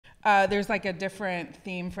There's like a different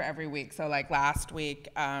theme for every week. So like last week,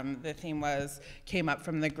 the theme came up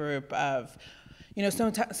from the group of, you know,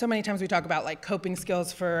 so many times we talk about like coping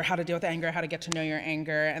skills for how to deal with anger, how to get to know your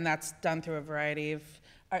anger, and that's done through a variety of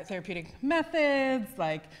art therapeutic methods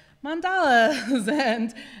like mandalas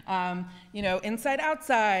and, you know,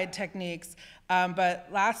 inside-outside techniques. But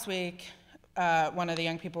last week, one of the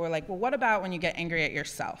young people were like, well, what about when you get angry at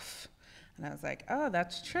yourself? And I was like, oh,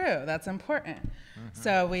 that's true. That's important. Mm-hmm.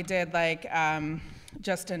 So we did like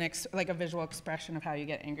just like a visual expression of how you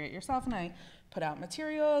get angry at yourself. And I put out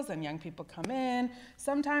materials and young people come in.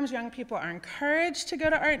 Sometimes young people are encouraged to go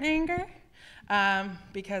to art and anger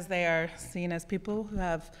because they are seen as people who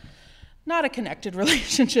have not a connected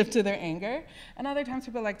relationship to their anger. And other times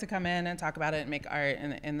people like to come in and talk about it and make art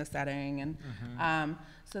in the setting. And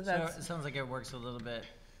so that's... So it sounds like it works a little bit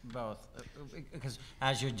both, because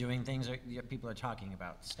as you're doing things, people are talking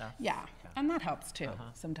about stuff. Yeah, and that helps too,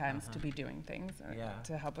 sometimes to be doing things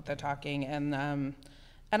to help with the talking. And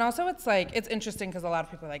also it's like, it's interesting because a lot of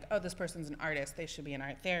people are like, oh, this person's an artist, they should be in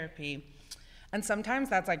art therapy. And sometimes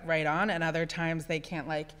that's like right on, and other times they can't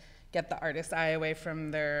like get the artist's eye away from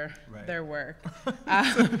their work.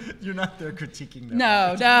 So you're not there critiquing them.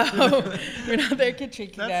 No, you're not there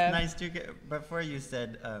critiquing them. That's nice too. Before you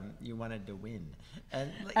said you wanted to win. And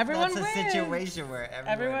like, everyone that's wins. a situation where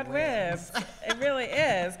everyone wins. It really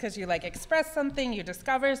is, because you like express something, you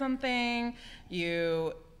discover something,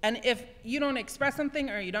 and if you don't express something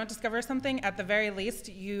or you don't discover something, at the very least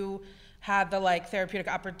you had the like therapeutic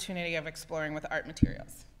opportunity of exploring with art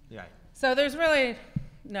materials. Yeah. So there's really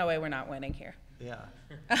no way we're not winning here. Yeah.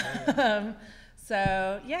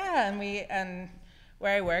 So yeah, and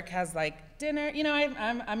where I work has like dinner. You know,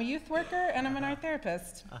 I'm a youth worker and I'm an art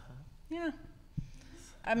therapist. Yeah.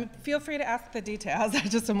 Feel free to ask the details. I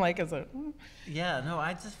just am like, is it? Yeah, no,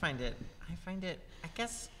 I just find it, I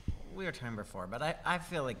guess we were talking before, but I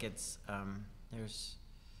feel like it's, there's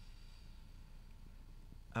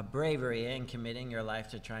a bravery in committing your life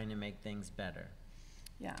to trying to make things better.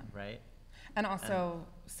 Yeah. Right? And also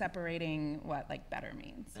separating what like better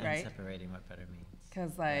means, right? And separating what better means.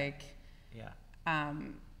 Because like, yeah.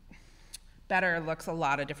 Better looks a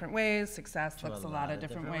lot of different ways. Success looks a lot of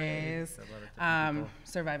different ways.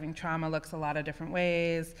 Surviving trauma looks a lot of different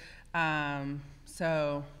ways.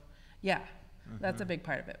 So, yeah, that's a big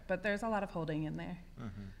part of it. But there's a lot of holding in there.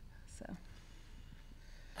 So.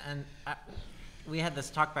 And we had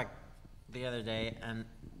this talkback the other day, and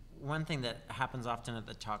one thing that happens often at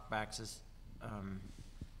the talkbacks is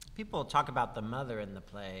people talk about the mother in the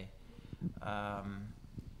play,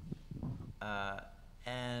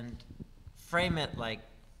 and frame it like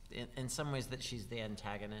in some ways that she's the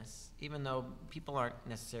antagonist, even though people aren't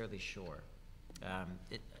necessarily sure.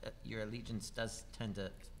 Your allegiance does tend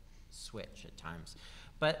to switch at times.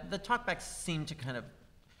 But the talkbacks seem to kind of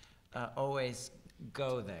always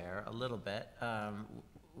go there a little bit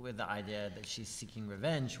with the idea that she's seeking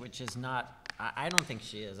revenge, which is not, I don't think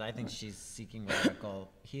she is. I think she's seeking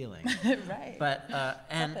radical healing. Right. But,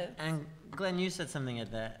 and Glenn, you said something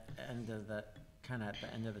at the end of the, kind of at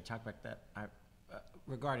the end of the talkback that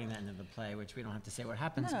regarding the end of the play, which we don't have to say what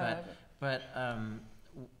happens, no, but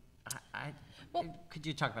could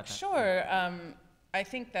you talk about that? Sure. I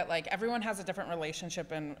think that like everyone has a different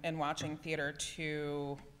relationship in watching theater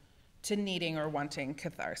to needing or wanting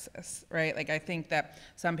catharsis, right? Like I think that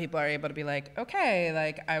some people are able to be like, okay,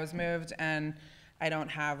 like I was moved and I don't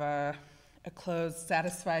have a closed,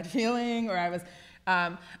 satisfied feeling, or I was,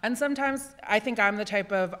 and sometimes I think I'm the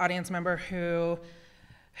type of audience member who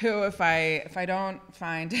if I don't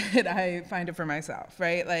find it, I find it for myself,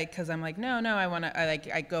 right? Like, because I'm like, no,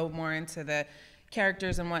 I go more into the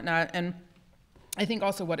characters and whatnot. And I think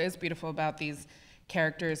also what is beautiful about these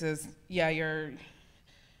characters is, yeah, I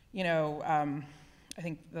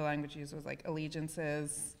think the language used was like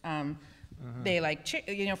allegiances. They like,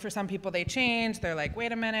 for some people they change. They're like,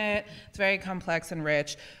 wait a minute, it's very complex and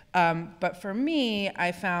rich. But for me,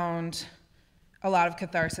 I found a lot of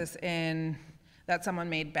catharsis in that someone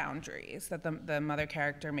made boundaries, that the mother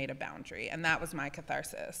character made a boundary, and that was my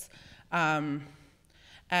catharsis. And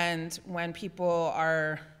when people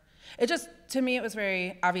are, to me, it was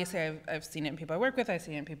very, obviously I've seen it in people I work with, I've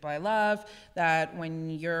seen it in people I love, that when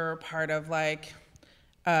you're part of like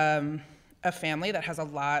a family that has a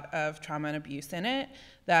lot of trauma and abuse in it,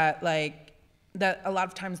 that a lot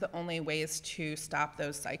of times the only ways to stop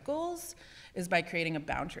those cycles is by creating a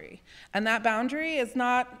boundary. And that boundary is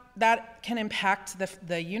not, that can impact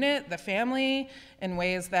the unit, the family, in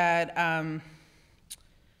ways that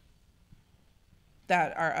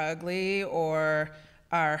that are ugly or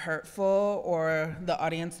are hurtful or the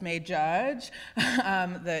audience may judge.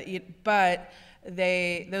 But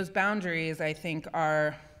those boundaries, I think,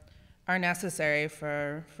 are necessary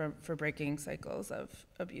for breaking cycles of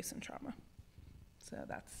abuse and trauma. So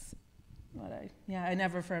that's what I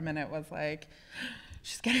never for a minute was like,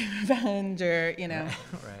 she's getting revenge, or, you know.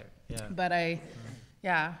 Right, yeah. But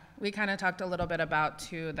we kind of talked a little bit about,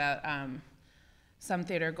 too, that some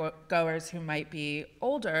theater goers who might be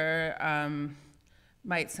older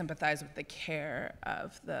might sympathize with the care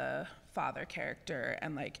of the father character,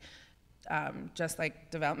 and like, just like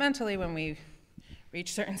developmentally, when we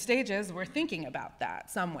reach certain stages, we're thinking about that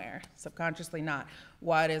somewhere, subconsciously not.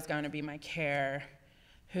 What is going to be my care?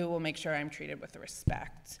 Who will make sure I'm treated with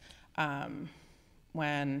respect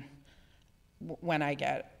when I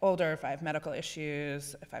get older, if I have medical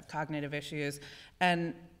issues, if I have cognitive issues.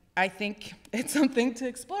 And I think it's something to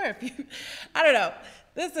explore. If you, I don't know,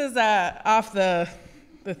 this is off the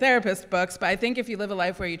therapist books, but I think if you live a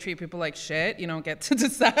life where you treat people like shit, you don't get to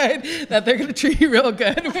decide that they're gonna treat you real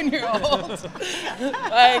good when you're old.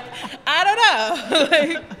 Like, I don't know.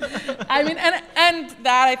 Like, I mean, and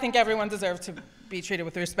that I think everyone deserves to be treated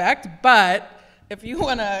with respect, but if you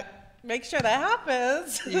wanna make sure that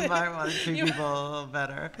happens, you might want to treat people a little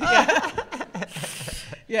better.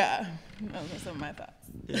 Yeah, those are some of my thoughts.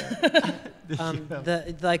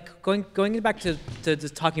 Yeah. Like going back to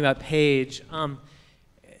just talking about Paige,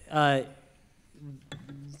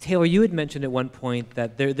 Taylor, you had mentioned at one point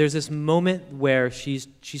that there's this moment where she's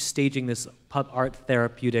staging this art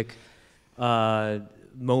therapeutic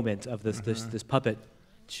moment of this puppet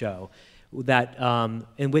show, that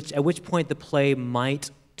at which point the play might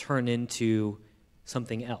turn into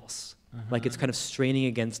something else. Like it's kind of straining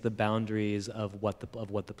against the boundaries of what the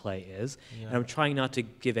play is. Yeah. And I'm trying not to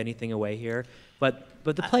give anything away here, but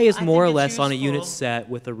the play is more or less on a unit set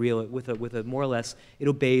with a more or less, it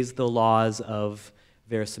obeys the laws of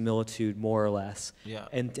verisimilitude more or less. Yeah.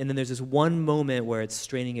 And then there's this one moment where it's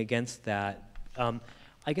straining against that.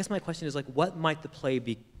 I guess my question is, like, what might the play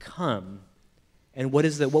become, and what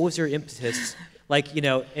was your impetus? Like, you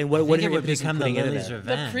know, and what is your impetus in putting it in there?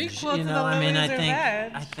 The prequel to the Lily's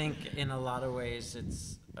Revenge. I think in a lot of ways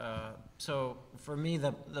it's so for me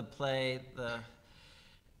the play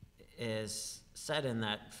is set in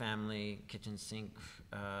that family kitchen sink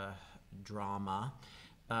drama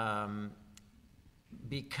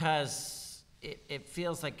because it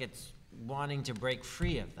feels like it's wanting to break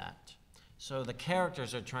free of that. So the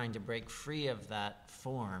characters are trying to break free of that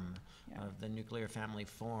form. Yeah. Of the nuclear family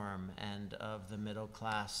form and of the middle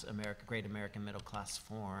class great American middle class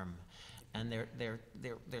form, and they're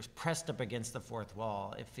pressed up against the fourth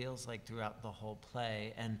wall. It feels like throughout the whole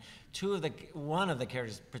play, and one of the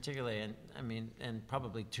characters particularly, and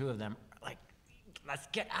probably two of them, like, let's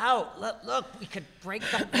get out. Look, we could break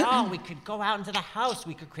the wall. We could go out into the house.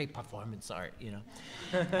 We could create performance art, you know.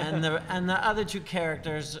 And the other two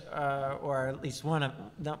characters, or at least one of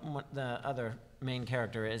the other main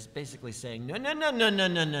character is basically saying, no.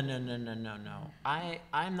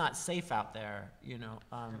 I'm not safe out there, you know.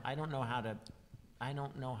 I don't know how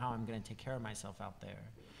I'm going to take care of myself out there,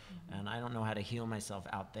 and I don't know how to heal myself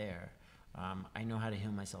out there. I know how to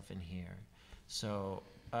heal myself in here. So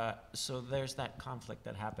there's that conflict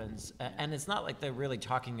that happens, and it's not like they're really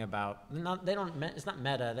talking about. It's not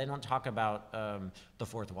meta. They don't talk about the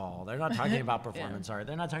fourth wall. They're not talking about performance art.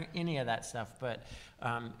 They're not talking any of that stuff. But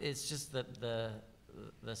it's just that the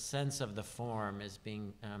sense of the form is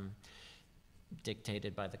being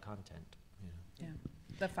dictated by the content. You know? Yeah.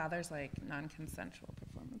 The father's like non-consensual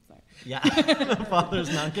performance art. Yeah, the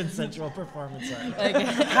father's non-consensual performance art. Like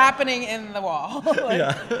happening in the wall. Like,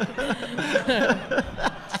 yeah.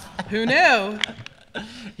 Who knew?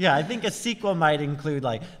 Yeah, I think a sequel might include,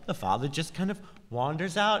 like, the father just kind of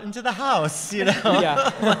wanders out into the house, you know?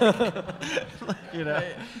 Yeah. You know,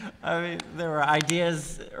 I mean, there were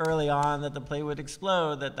ideas early on that the play would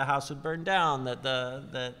explode, that the house would burn down,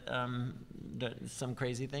 that some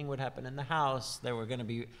crazy thing would happen in the house. I was going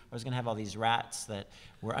to have all these rats that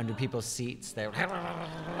were under people's seats. They were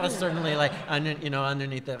certainly, like,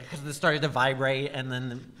 underneath because they started to vibrate and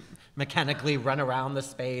then mechanically run around the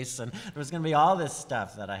space, and there was going to be all this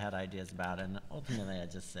stuff that I had ideas about, and ultimately I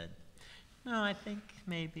just said, no, I think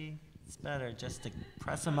maybe it's better just to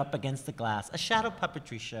press them up against the glass. A shadow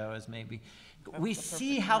puppetry show is maybe, we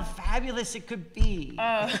see how fabulous it could be,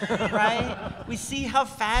 right? We see how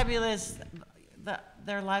fabulous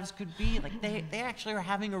their lives could be. Like, they actually are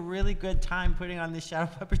having a really good time putting on this shadow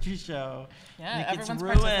puppetry show. Yeah, everyone's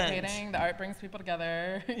participating. The art brings people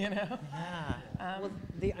together, you know? Yeah.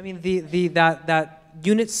 That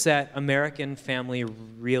unit set American family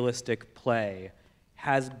realistic play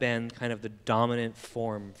has been kind of the dominant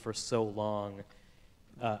form for so long.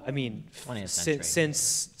 I mean, 20th century.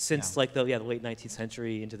 since like the late 19th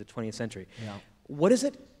century into the 20th century. Yeah. What is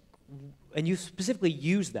it? And you specifically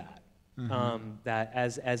use that. That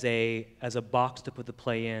as a box to put the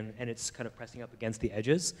play in, and it's kind of pressing up against the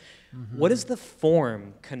edges. What does the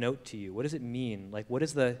form connote to you? What does it mean? Like,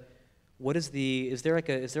 is there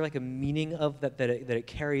like a meaning of that it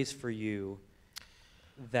carries for you,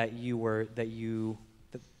 that you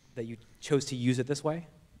chose to use it this way?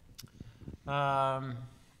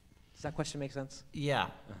 Does that question make sense? Yeah,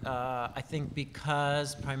 I think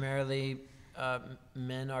because primarily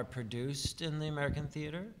men are produced in the American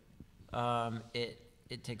theater,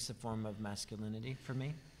 it takes a form of masculinity for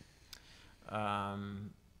me.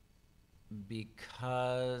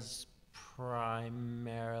 Because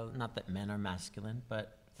primarily, not that men are masculine,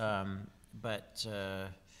 but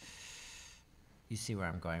you see where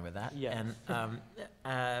I'm going with that. Yeah. And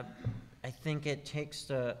I think it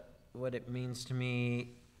takes what it means to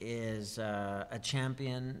me is a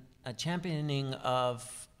championing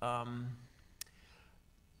of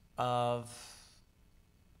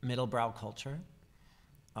middle-brow culture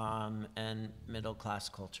and middle-class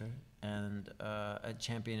culture, and a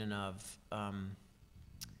championing of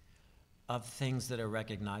things that are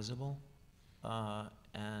recognizable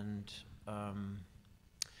and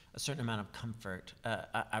a certain amount of comfort.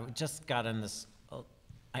 I just got in this.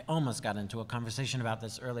 I almost got into a conversation about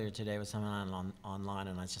this earlier today with someone online,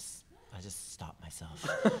 and I just stopped myself.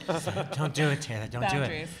 So, don't do it, Taylor. Don't do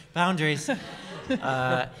it. Boundaries.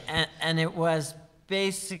 And it was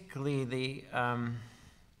basically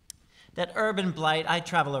that urban blight. I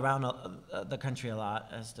travel around the country a lot,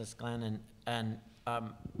 as does Glenn, and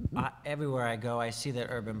everywhere I go, I see that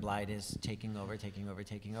urban blight is taking over,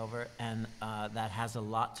 and that has a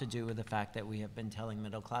lot to do with the fact that we have been telling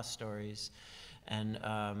middle-class stories and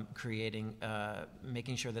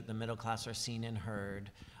making sure that the middle class are seen and heard,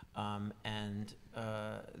 and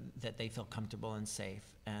that they feel comfortable and safe,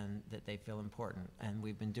 and that they feel important. And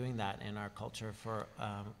we've been doing that in our culture for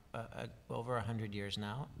over 100 years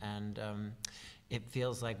now, and it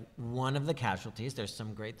feels like one of the casualties, there's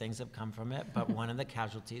some great things that have come from it, but one of the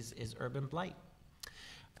casualties is urban blight,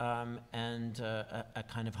 and a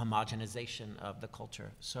kind of homogenization of the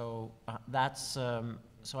culture. So that's,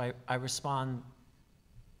 so I respond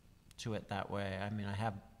to it that way. I mean, I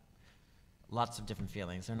have lots of different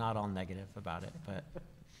feelings. They're not all negative about it, but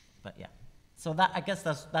yeah. So that, I guess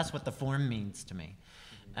that's what the form means to me.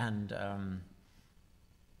 And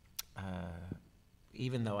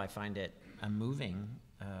even though I find it a moving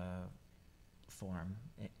form,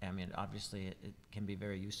 I mean, obviously it can be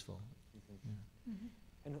very useful. Yeah.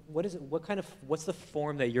 And what's the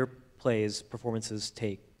form that your plays, performances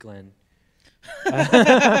take, Glenn?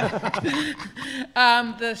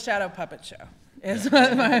 The shadow puppet show is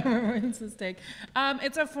what my performances take.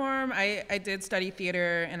 It's a form. I did study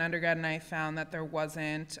theater in undergrad, and I found that there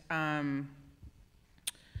wasn't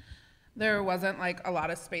like a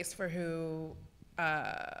lot of space for who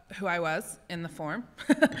I was in the form.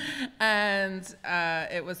 And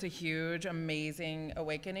it was a huge, amazing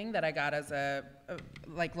awakening that I got as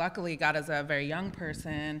luckily got as a very young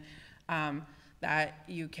person, that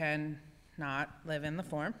you can not live in the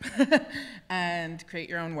form and create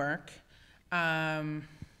your own work. I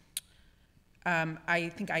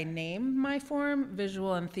think I named my form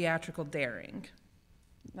Visual and Theatrical Daring.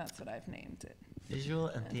 That's what I've named it. Visual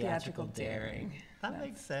and theatrical daring. That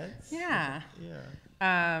makes sense. Yeah.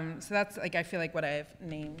 Yeah. So that's like, I feel like what I've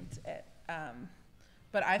named it.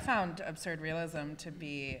 But I found absurd realism to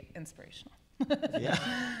be inspirational. Yeah.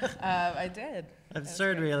 I did.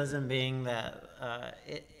 Absurd realism being that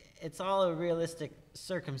it's all a realistic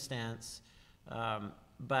circumstance,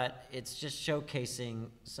 but it's just showcasing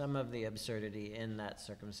some of the absurdity in that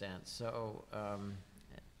circumstance. So,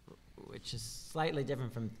 which is slightly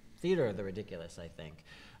different from theater of the ridiculous, I think.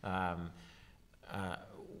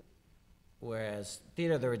 Whereas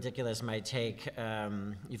theater of the ridiculous might take,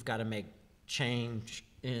 you've got to make change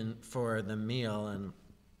for the meal,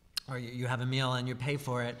 or you have a meal and you pay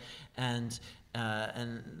for it, and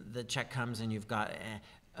the check comes and you've got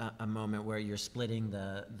a moment where you're splitting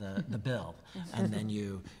the bill, and then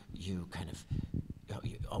you kind of,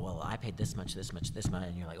 oh well, I paid this much,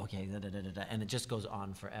 and you're like, okay, and it just goes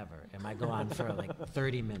on forever. It might go on for like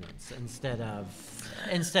 30 minutes instead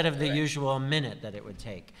of the usual minute that it would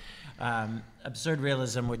take. Absurd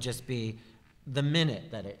realism would just be the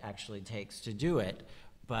minute that it actually takes to do it,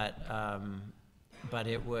 but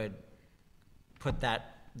it would put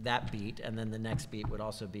that beat, and then the next beat would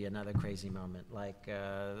also be another crazy moment. Like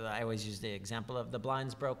I always use the example of the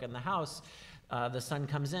blinds broke in the house. the sun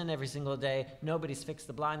comes in every single day. Nobody's fixed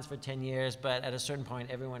the blinds for 10 years, but at a certain point,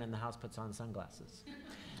 everyone in the house puts on sunglasses.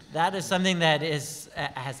 That is something that has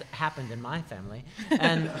happened in my family,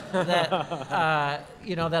 and that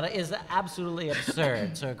that is absolutely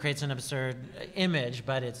absurd. So it creates an absurd image,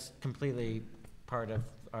 but it's completely part of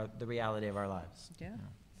the reality of our lives. Yeah.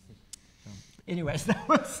 Anyways, that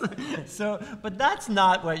was but that's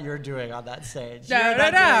not what you're doing on that stage. No,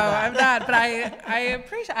 I'm not. But I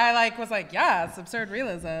appreciate. I was like, yeah, it's absurd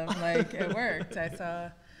realism. Like it worked. I saw.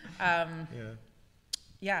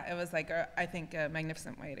 Yeah, it was like I think a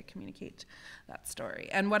magnificent way to communicate that story.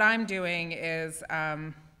 And what I'm doing is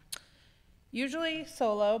usually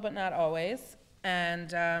solo, but not always.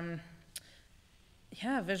 And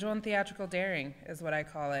visual and theatrical daring is what I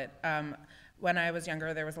call it. When I was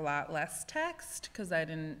younger, there was a lot less text because I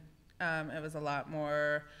didn't, it was a lot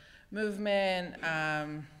more movement,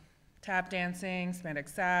 tap dancing, semantic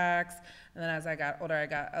sax. And then as I got older, I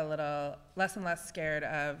got a little less and less scared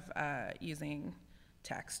of using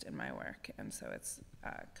text in my work. And so it's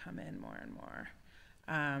come in more and more.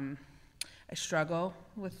 I struggle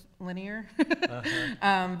with linear,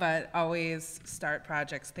 but always start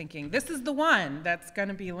projects thinking, this is the one that's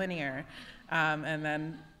gonna be linear. And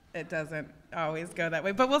then it doesn't always go that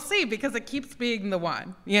way, but we'll see because it keeps being the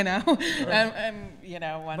one, you know. One.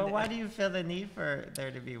 But why do you feel the need for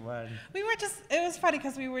there to be one? It was funny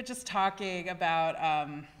because we were just talking about,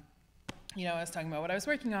 I was talking about what I was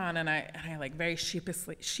working on, and I like very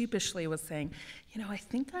sheepishly was saying, I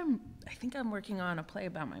think I'm working on a play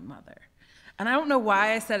about my mother, and I don't know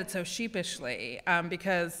why I said it so sheepishly,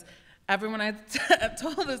 because everyone I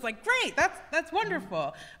told is like, great, that's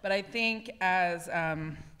wonderful, but I think as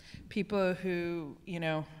people who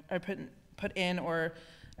are put in or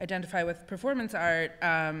identify with performance art,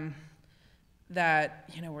 that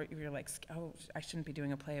you're like, oh, I shouldn't be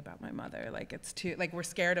doing a play about my mother. Like it's too we're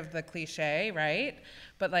scared of the cliche, right?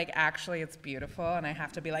 But like actually, it's beautiful, and I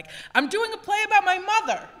have to be like, I'm doing a play about my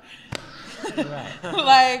mother. Right.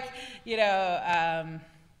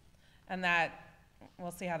 And that.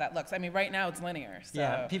 We'll see how that looks. I mean, right now it's linear. So.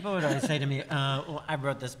 Yeah, people would always say to me, well, I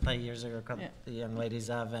wrote this play years ago called The Young Ladies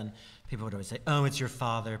of, and people would always say, oh, it's your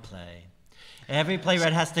father play. Every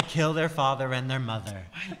playwright has to kill their father and their mother.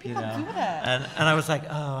 Why do people do that? And I was like,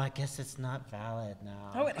 oh, I guess it's not valid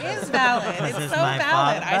now. Oh, it is valid. It's so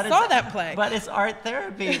valid. I saw that play. But it's art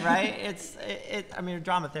therapy, right?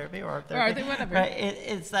 Drama therapy or art therapy. Or whatever. Right?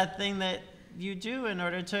 It's that thing that you do in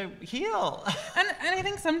order to heal. And I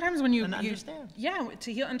think sometimes when you understand.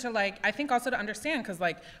 To heal and to I think also to understand, because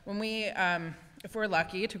when we, if we're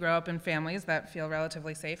lucky to grow up in families that feel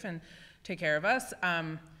relatively safe and take care of us,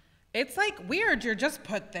 it's weird. You're just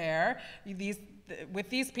put there with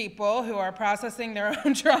these people who are processing their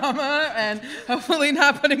own trauma and hopefully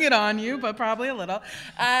not putting it on you, but probably a little.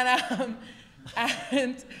 And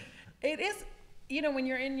it is. When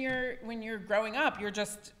you're growing up, you're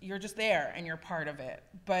just there and you're part of it.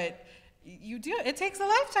 But it takes a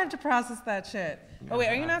lifetime to process that shit. Oh wait,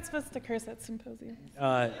 are you not supposed to curse at Symposium?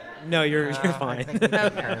 No, you're fine. I think we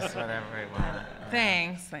can curse whatever we want.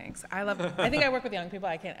 Thanks. I think I work with young people.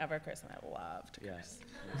 I can't ever curse, and I love to curse.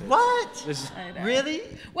 What? Really?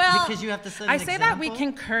 Well, because you have to set an I say example? that we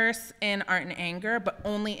can curse in art and anger, but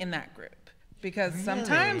only in that group. Because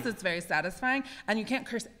sometimes it's very satisfying, and you can't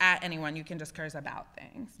curse at anyone, you can just curse about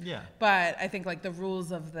things. Yeah. But I think the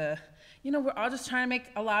rules of we're all just trying to make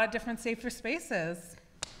a lot of different safer spaces.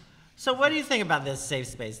 So what do you think about this safe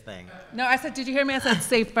space thing? No, I said, did you hear me? I said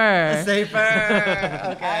safer. Safer,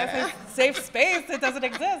 okay. I said safe space, it doesn't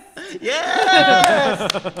exist.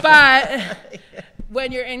 Yes! But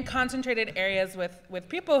when you're in concentrated areas with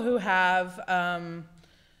people who have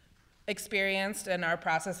experienced and are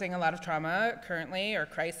processing a lot of trauma currently or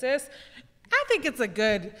crisis, I think it's a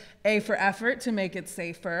good A for effort to make it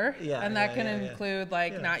safer. And that can include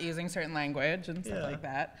not using certain language and stuff like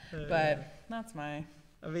that. But that's my...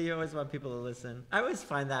 I mean, you always want people to listen. I always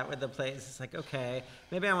find that with the plays. It's like, okay,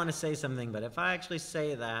 maybe I want to say something, but if I actually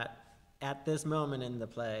say that at this moment in the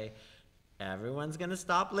play, everyone's going to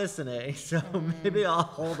stop listening. So maybe I'll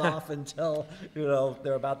hold off until,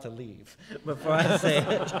 they're about to leave before I say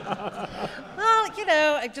it. Well,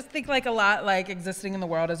 I just think a lot existing in the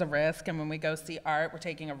world is a risk. And when we go see art, we're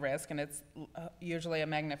taking a risk, and it's usually a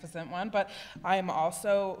magnificent one. But I am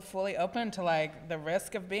also fully open to the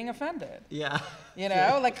risk of being offended. Yeah.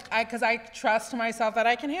 Because I trust myself that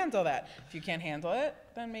I can handle that. If you can't handle it,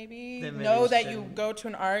 then maybe know that you go to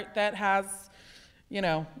an art that has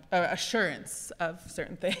assurance of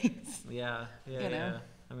certain things. Yeah.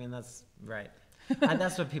 I mean, that's right. And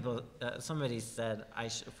that's what people, somebody said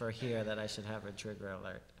for here that I should have a trigger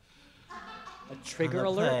alert. A trigger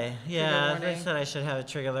on the alert? play. Yeah, Trigger they warning. said I should have a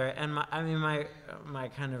trigger alert. And my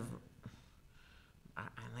kind of,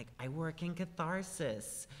 I'm like, I work in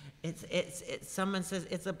catharsis. It's someone says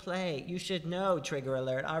it's a play. You should know, trigger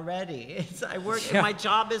alert already. My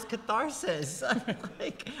job is catharsis. I'm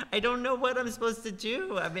like, I don't know what I'm supposed to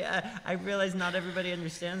do. I mean, I realize not everybody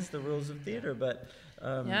understands the rules of theater, but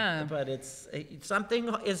something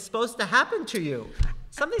is supposed to happen to you.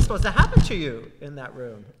 Something's supposed to happen to you in that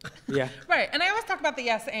room. Yeah. Right, and I always talk about the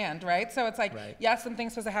yes and, right? So it's like, Right. yes,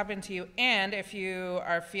 something's supposed to happen to you, and if you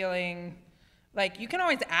are feeling, like, you can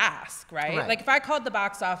always ask, right? Right. Like, if I called the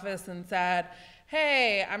box office and said,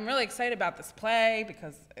 hey, I'm really excited about this play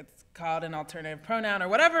because it's called an alternative pronoun or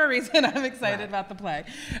whatever reason I'm excited Right. about the play,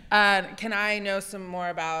 can I know some more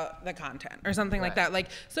about the content or something like Right. that? Like,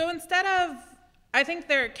 so instead of, I think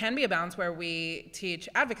there can be a balance where we teach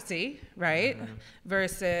advocacy, right? Mm-hmm.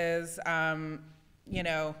 Versus, you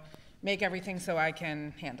know, make everything so I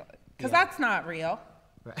can handle it. Because Yeah. that's not real.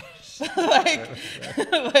 Right.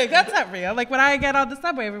 like that's not real. Like when I get on the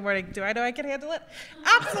subway every morning, do I know I can handle it?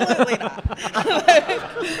 Absolutely not.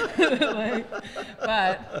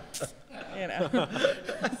 But, you know.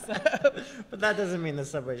 But that doesn't mean the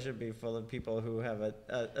subway should be full of people who have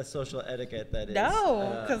a social etiquette that is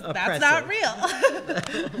No, because that's not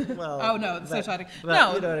oppressive. real. Well, Oh, no, the social etiquette. but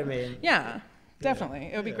No. you know what I mean. Yeah,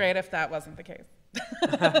 definitely. It would be Yeah. great if that wasn't the case.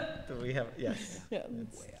 That we have, yes. Yeah.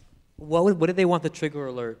 What did they want the trigger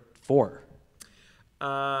alert for?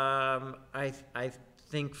 I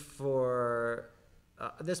think for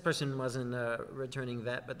this person wasn't a returning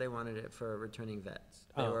vet, but they wanted it for returning vets.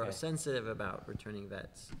 They Oh, were okay. sensitive about returning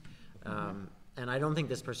vets, and I don't think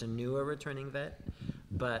this person knew a returning vet,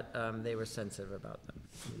 but they were sensitive about them.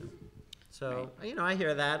 You know. So you know, I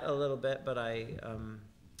hear that a little bit, but I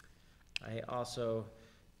also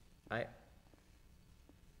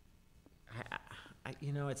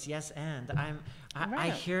you know, it's yes and. I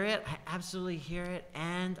Right. hear it, I absolutely hear it,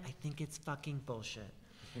 and I think it's fucking bullshit.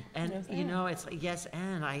 And Yes, you and. know, it's like yes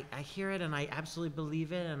and. I hear it and I absolutely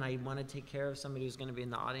believe it, and I want to take care of somebody who's going to be in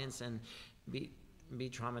the audience and be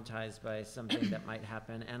traumatized by something that might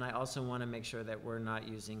happen. And I also want to make sure that we're not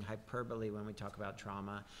using hyperbole when we talk about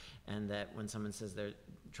trauma, and that when someone says they're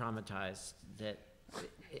traumatized, that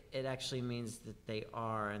it actually means that they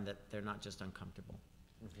are, and that they're not just uncomfortable.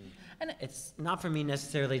 And It's not for me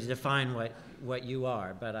necessarily to define what you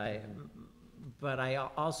are, but I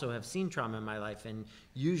also have seen trauma in my life, and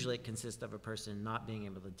usually it consists of a person not being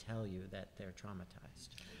able to tell you that they're traumatized.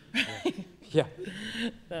 Yeah.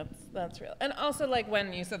 That's real. And also, like,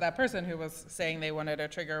 when you said that person who was saying they wanted a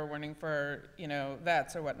trigger warning for, you know,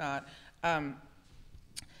 vets or whatnot,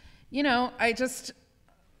 you know, I just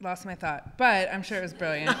lost my thought, but I'm sure it was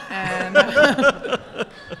brilliant. And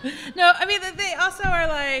no, I mean, they also are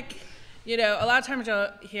like, you know, a lot of times you'll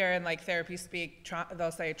hear in like therapy speak,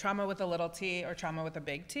 they'll say trauma with a little t or trauma with a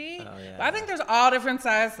big T. Oh, yeah. But I think there's all different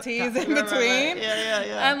size T's in between.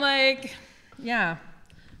 Yeah. And like, yeah.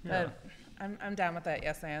 Yeah. But I'm down with that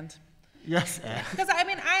yes and. Yes. Because I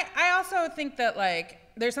mean, I also think that like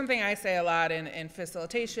there's something I say a lot in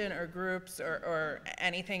facilitation or groups or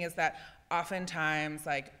anything is that oftentimes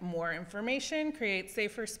like more information creates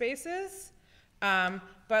safer spaces,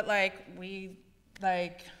 but like we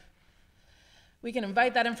can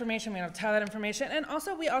invite that information, we don't tell that information, and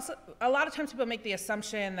also a lot of times people make the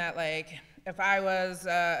assumption that like if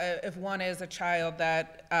one is a child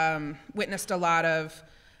that witnessed a lot of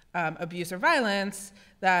abuse or violence,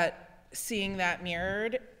 that seeing that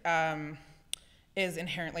mirrored is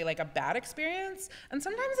inherently like a bad experience, and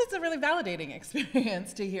sometimes it's a really validating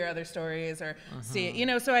experience to hear other stories or see it, you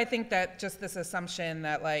know. So I think that just this assumption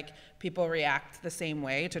that like people react the same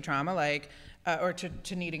way to trauma, like or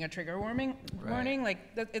to needing a trigger warning, like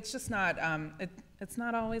it's just not it's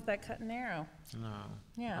not always that cut and narrow. No.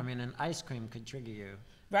 Yeah. I mean, an ice cream could trigger you.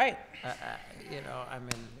 Right. You know, I mean,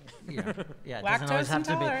 you know, yeah, it Lactose doesn't always have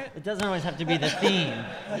to intolerant. be. It doesn't always have to be the theme.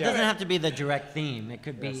 It doesn't have to be the direct theme. It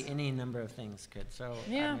could be any number of things. So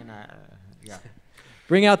Yeah. I mean, yeah.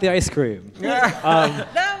 Bring out the ice cream. No,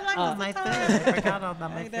 lactose My food. intolerant. I forgot all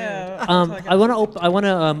about my I food. know. I want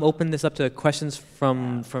to open this up to questions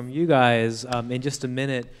from you guys in just a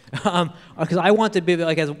minute, because I want to be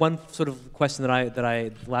like as one sort of question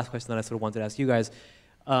the last question that I sort of wanted to ask you guys,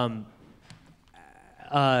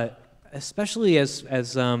 especially as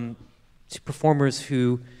performers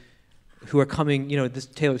who are coming, you know,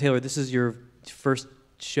 Taylor, this is your first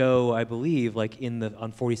show, I believe, like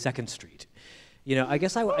on 42nd Street. You know, I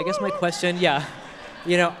guess my question, yeah,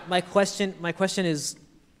 you know, my question is,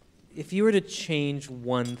 if you were to change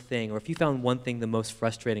one thing, or if you found one thing the most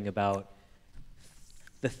frustrating about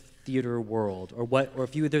the theater world, or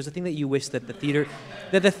if there's a thing that you wish that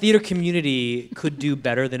the theater community could do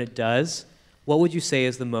better than it does, what would you say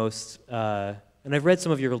is the most? And I've read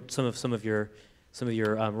some of your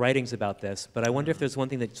writings about this, but I wonder if there's one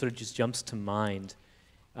thing that sort of just jumps to mind.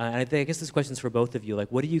 And I guess this question's for both of you.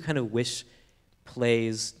 Like, what do you kind of wish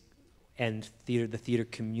plays and the theater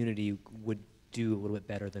community would do a little bit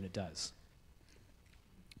better than it does?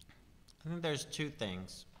 I think there's two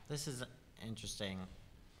things. This is interesting.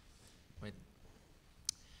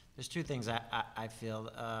 There's two things I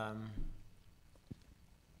feel.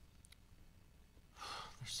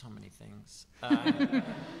 There's so many things.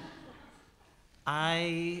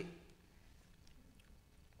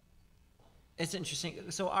 It's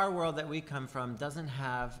interesting. So our world that we come from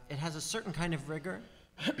it has a certain kind of rigor,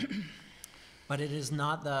 but it is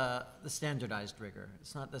not the standardized rigor.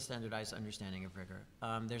 It's not the standardized understanding of rigor.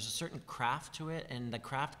 There's a certain craft to it, and the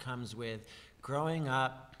craft comes with growing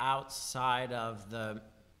up outside of the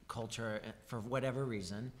culture for whatever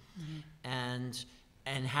reason, and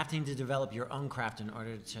having to develop your own craft in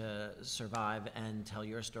order to survive and tell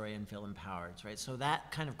your story and feel empowered, right? So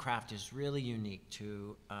that kind of craft is really unique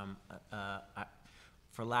to,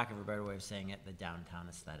 for lack of a better way of saying it, the downtown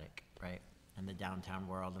aesthetic, right? And the downtown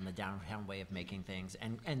world and the downtown way of making things,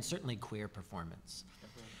 and certainly queer performance.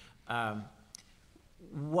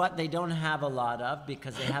 What they don't have a lot of,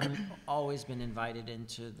 because they haven't always been invited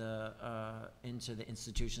into the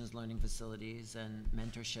institutions, learning facilities, and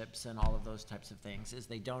mentorships, and all of those types of things, is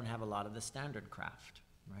they don't have a lot of the standard craft,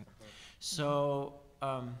 right? So,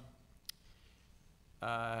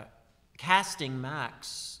 casting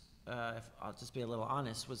Max, if I'll just be a little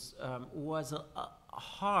honest, was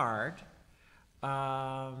hard.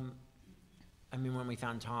 I mean, when we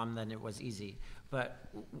found Tom, then it was easy. But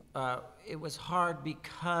it was hard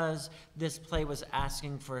because this play was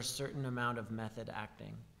asking for a certain amount of method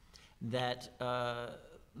acting that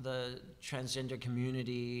the transgender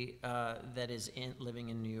community that is living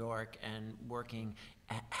in New York and working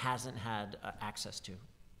hasn't had access to.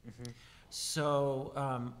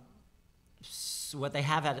 So what they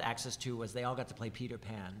have had access to was they all got to play Peter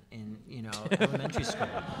Pan in, elementary school.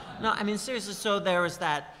 No, I mean, seriously, so there's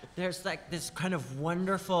like this kind of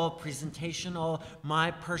wonderful presentational, my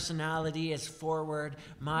personality is forward,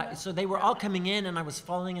 so they were all coming in, and I was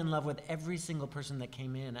falling in love with every single person that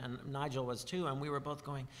came in, and Nigel was too, and we were both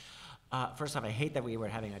going, first off, I hate that we were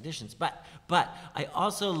having auditions, but I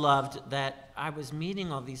also loved that I was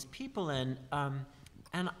meeting all these people, and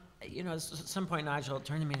at some point Nigel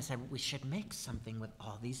turned to me and said, we should make something with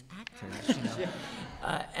all these actors,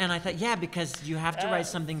 and I thought, yeah, because you have to write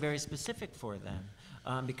something very specific for them,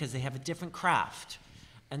 because they have a different craft.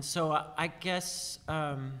 And so I guess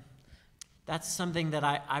that's something that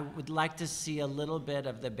I would like to see a little bit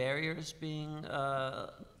of the barriers being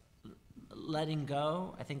letting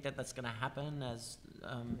go. I think that's going to happen as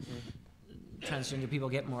transgender people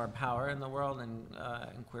get more power in the world, and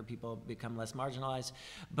queer people become less marginalized.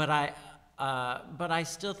 But I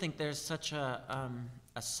still think there's such a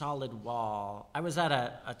solid wall. I was at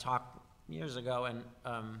a talk years ago, and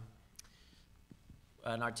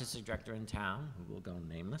an artistic director in town, who will go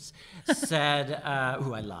nameless, said,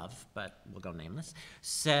 who I love, but will go nameless,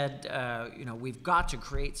 said, we've got to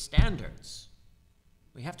create standards.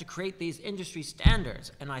 We have to create these industry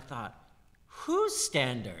standards. And I thought, whose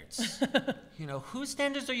standards? Whose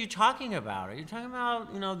standards are you talking about? Are you talking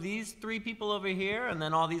about, these three people over here, and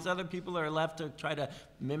then all these other people are left to try to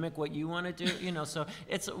mimic what you want to do? So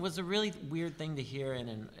it was a really weird thing to hear in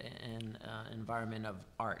an environment of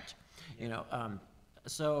art.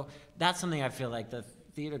 So that's something I feel like the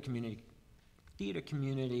theater community,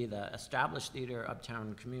 the established theater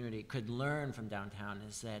uptown community could learn from downtown,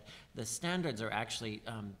 is that the standards are actually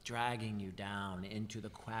dragging you down into the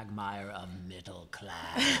quagmire of middle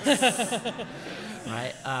class,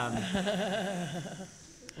 right?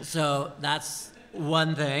 So that's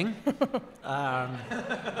one thing. I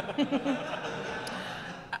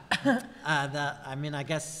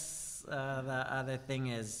guess the other thing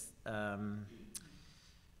is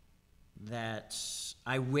that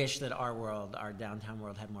I wish that our downtown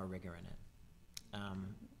world, had more rigor in it.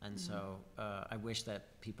 And so I wish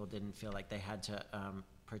that people didn't feel like they had to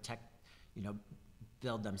protect,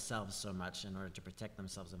 build themselves so much in order to protect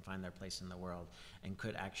themselves and find their place in the world, and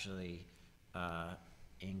could actually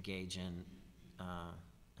engage in a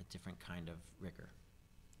different kind of rigor.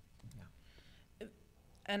 Yeah.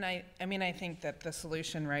 And I think that the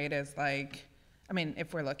solution, right, is like,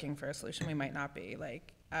 if we're looking for a solution, we might not be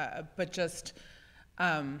like, but just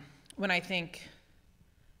when I think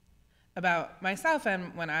about myself,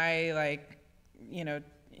 and when I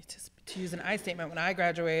to use an I statement, when I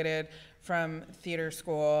graduated from theater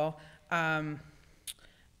school,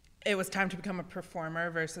 it was time to become a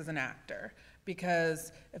performer versus an actor.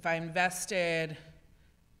 Because if I invested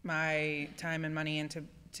my time and money into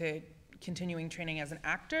continuing training as an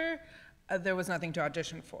actor, there was nothing to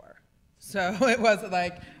audition for. So it was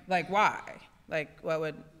like why? Like, why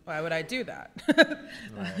would I do that?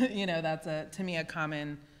 Right. You know, that's to me a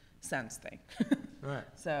common sense thing. Right.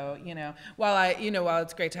 So, while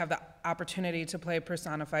it's great to have the opportunity to play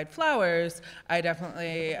personified flowers, I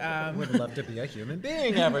definitely would love to be a human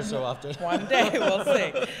being ever so often. One day, we'll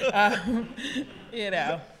see.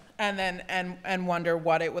 And then and wonder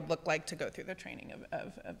what it would look like to go through the training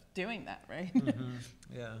of doing that, right? Mm-hmm.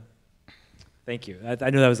 Yeah. Thank you. I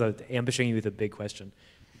know that was ambushing you with a big question.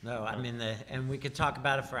 No, I mean, and we could talk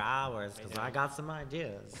about it for hours because I got some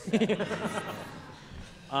ideas.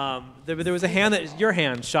 There was a hand your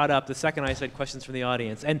hand shot up the second I said questions from the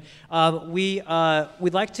audience, and we'd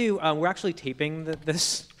like to. We're actually taping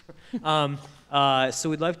this, so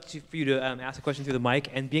we'd love for you to ask a question through the mic.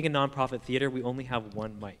 And being a nonprofit theater, we only have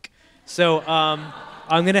one mic, so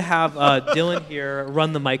I'm going to have Dylan here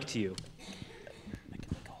run the mic to you.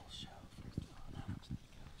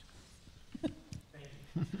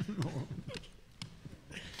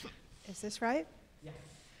 Is this right? Yes.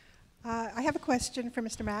 I have a question for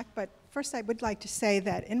Mr. Mack, but first I would like to say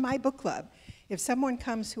that in my book club, if someone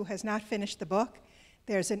comes who has not finished the book,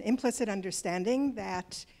 there's an implicit understanding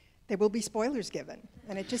that there will be spoilers given.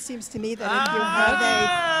 And it just seems to me that if you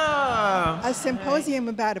have a symposium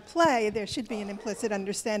about a play, there should be an implicit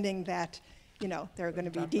understanding that, there are going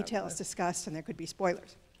to be details discussed and there could be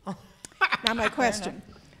spoilers. Now my question,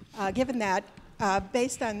 given that,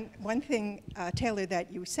 based on one thing, Taylor,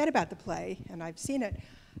 that you said about the play, and I've seen it,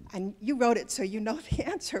 and you wrote it, so you know the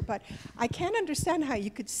answer, but I can't understand how you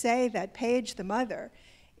could say that Paige, the mother,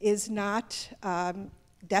 is not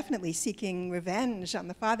definitely seeking revenge on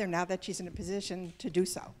the father now that she's in a position to do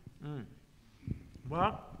so. Mm.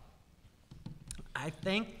 Well, I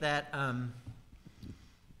think that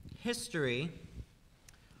history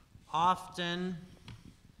often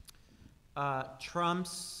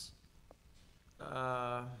trumps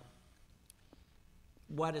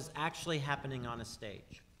what is actually happening on a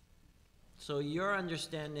stage. So your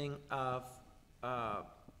understanding of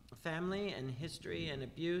family and history and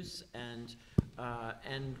abuse and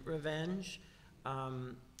revenge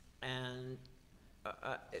and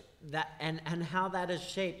how that is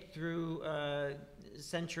shaped through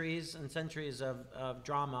centuries and centuries of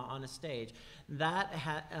drama on a stage, that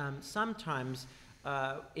sometimes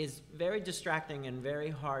is very distracting and very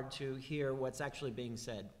hard to hear what's actually being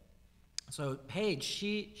said. So Paige,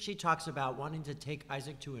 she talks about wanting to take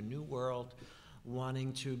Isaac to a new world,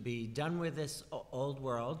 wanting to be done with this old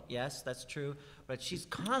world. Yes, that's true. But she's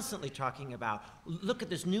constantly talking about, look at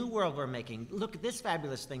this new world we're making. Look at this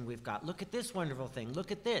fabulous thing we've got. Look at this wonderful thing.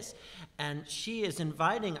 Look at this. And she is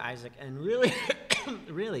inviting Isaac, and really,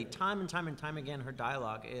 really, time and time and time again, her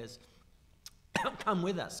dialogue is, come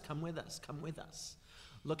with us, come with us, come with us.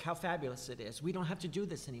 Look how fabulous it is. We don't have to do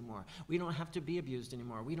this anymore. We don't have to be abused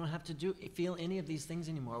anymore. We don't have to feel any of these things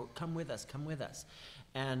anymore. Come with us, come with us.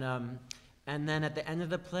 And then at the end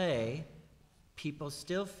of the play, people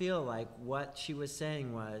still feel like what she was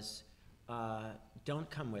saying was, don't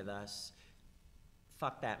come with us.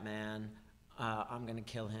 Fuck that man. I'm gonna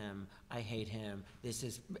kill him. I hate him. This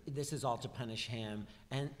is all to punish him.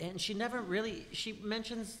 And she never really, she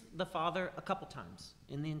mentions the father a couple times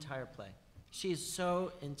in the entire play. She is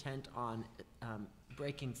so intent on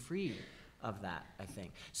breaking free of that, I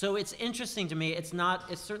think. So it's interesting to me. It's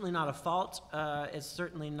certainly not a fault. It's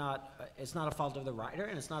certainly not. It's not a fault of the writer,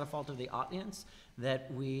 and it's not a fault of the audience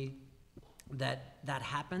that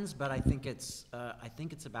happens. But I think it's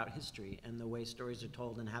about history and the way stories are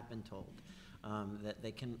told and have been told. That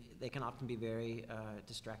they can often be very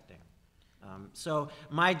distracting. So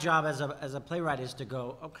my job as a playwright is to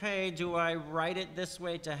go, okay, do I write it this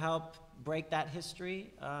way to help break that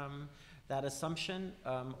history, that assumption,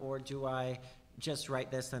 or do I just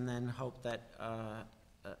write this and then hope that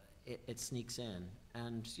it sneaks in?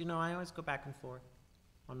 And I always go back and forth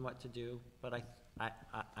on what to do, but I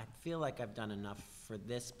feel like I've done enough for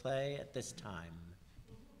this play at this time.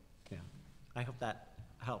 Yeah, I hope that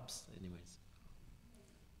helps, anyways.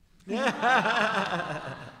 Yeah.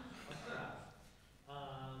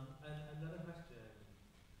 Another question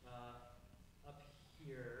up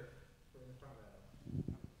here in the front row,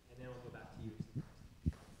 and then we'll go back to you.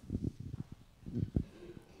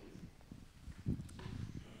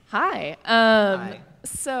 Hi. Hi.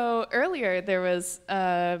 So earlier there was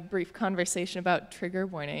a brief conversation about trigger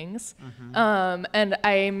warnings, and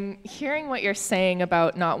I'm hearing what you're saying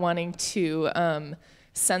about not wanting to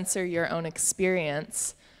censor your own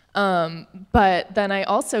experience, but then I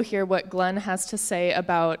also hear what Glenn has to say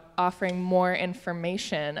about offering more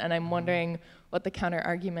information, and I'm wondering what the counter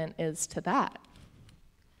argument is to that.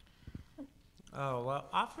 Oh, well,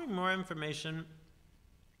 offering more information.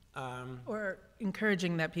 Or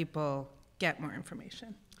encouraging that people get more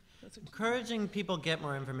information. Encouraging people get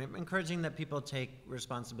more information, encouraging that people take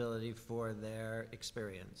responsibility for their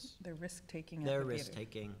experience. Their risk-taking. Their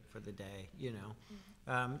risk-taking for the day, you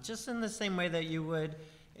know. Just in the same way that you would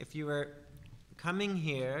if you were coming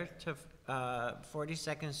here to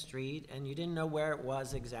 42nd Street and you didn't know where it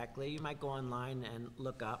was exactly, you might go online and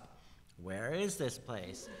look up, where is this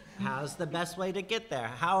place? How's the best way to get there?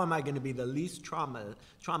 How am I going to be the least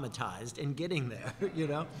traumatized in getting there? You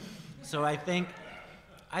know, so I think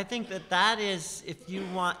that is, if you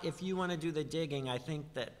want to do the digging, I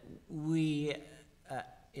think that we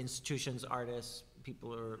institutions, artists,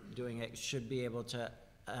 people who are doing it should be able to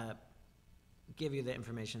give you the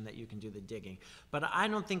information that you can do the digging. But I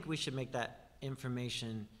don't think we should make that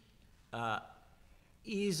information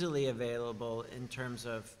easily available in terms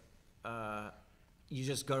of you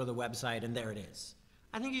just go to the website and there it is.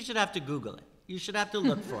 I think you should have to Google it. You should have to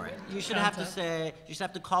look for it. You should have to say, you should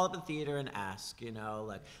have to call up the theater and ask, you know,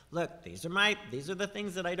 like, look, these are the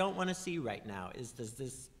things that I don't want to see right now. Does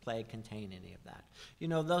this play contain any of that? You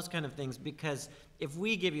know, those kind of things, because if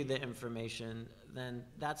we give you the information, then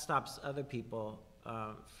that stops other people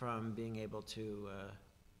from being able to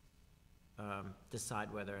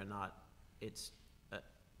decide whether or not it's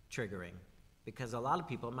triggering. Because a lot of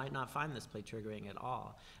people might not find this play triggering at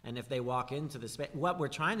all. And if they walk into the space, what we're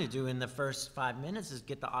trying to do in the first 5 minutes is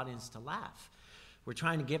get the audience to laugh. We're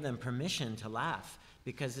trying to give them permission to laugh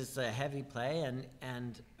because it's a heavy play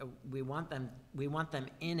and we want them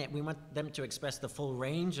in it. We want them to express the full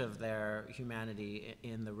range of their humanity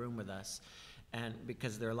in the room with us. And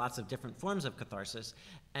because there are lots of different forms of catharsis.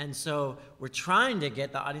 And so we're trying to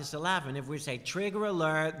get the audience to laugh. And if we say, trigger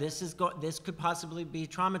alert, this could possibly be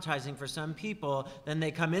traumatizing for some people, then they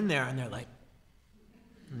come in there and they're like,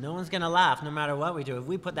 no one's gonna laugh no matter what we do. If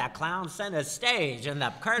we put that clown center stage and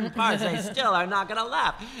that curtain part, they still are not gonna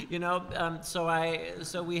laugh. You know,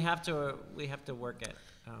 so we have to work it.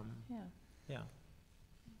 Yeah. I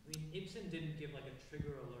mean, Ibsen didn't give like a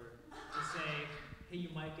trigger alert to say, hey, you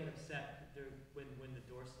might get upset when the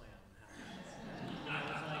door slam happens. You know,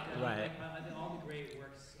 it's like, right. I think all the great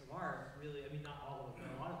works of art really, I mean, not all of them,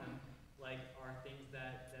 but a lot of them, like, are things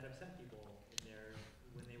that upset people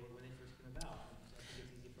when they first came about. And I think it's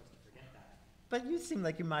easy for us to forget that. But you seem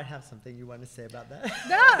like you might have something you want to say about that.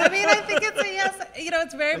 No, I mean, I think it's a yes. You know,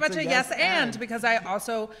 it's very much a yes and, because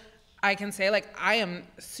I can say, like, I am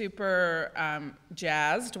super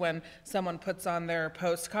jazzed when someone puts on their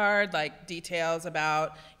postcard, like, details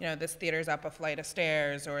about, you know, this theater's up a flight of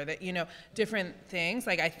stairs, or that, you know, different things.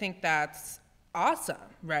 Like, I think that's awesome,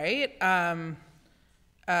 right?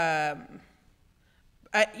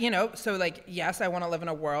 You know, so, like, yes, I want to live in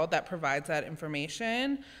a world that provides that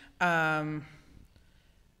information. And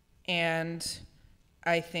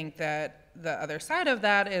I think that the other side of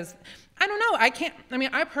that is, I don't know,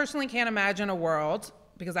 I personally can't imagine a world,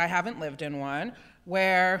 because I haven't lived in one,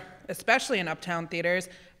 where, especially in uptown theaters,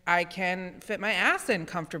 I can fit my ass in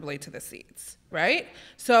comfortably to the seats, right?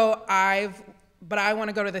 But I want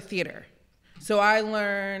to go to the theater. So I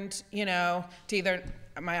learned, you know, to either,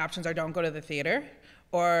 my options are don't go to the theater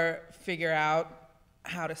or figure out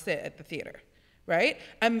how to sit at the theater, right?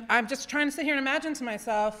 I'm just trying to sit here and imagine to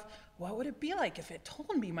myself, what would it be like if it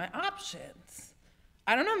told me my options?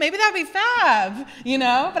 I don't know, maybe that'd be fab, you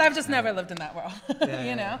know, but I've just never lived in that world,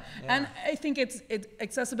 you know? Yeah. And I think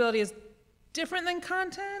accessibility is different than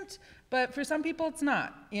content, but for some people it's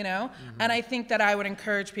not, you know? Mm-hmm. And I think that I would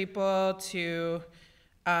encourage people to,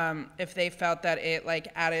 if they felt that it like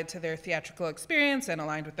added to their theatrical experience and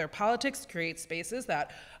aligned with their politics, create spaces that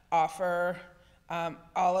offer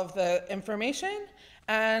all of the information.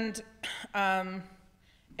 And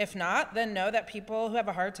if not, then know that people who have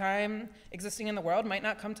a hard time existing in the world might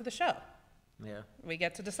not come to the show. Yeah. We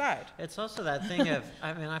get to decide. It's also that thing of,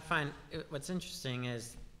 I mean, I find what's interesting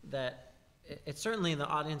is that it's certainly the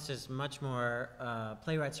audience is much more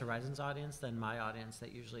Playwrights Horizons audience than my audience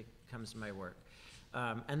that usually comes to my work.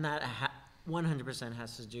 And that 100%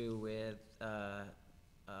 has to do with, I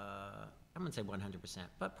wouldn't say 100%,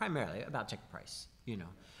 but primarily about ticket price, you know.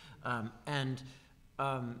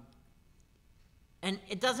 And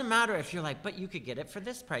it doesn't matter if you're like, but you could get it for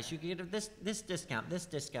this price, you could get it this discount, this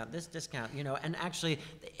discount, this discount, you know, and actually,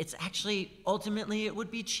 ultimately, it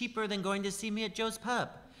would be cheaper than going to see me at Joe's Pub,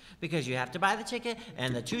 because you have to buy the ticket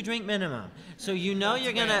and the 2-drink minimum. So you know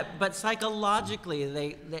you're gonna, but psychologically,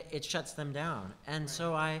 it shuts them down. And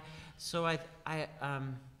so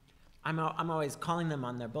I'm always calling them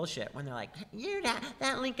on their bullshit when they're like,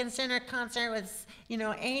 that Lincoln Center concert was, you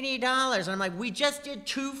know, $80. And I'm like, we just did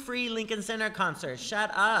 2 free Lincoln Center concerts.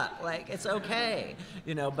 Shut up. Like, it's okay.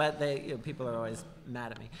 You know, but people are always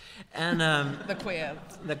mad at me. And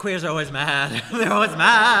the queers are always mad. They're always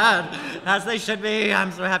mad, as they should be.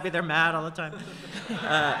 I'm so happy they're mad all the time.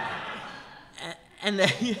 And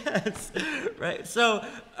then, yes, right. So,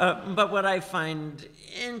 but what I find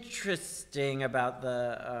interesting about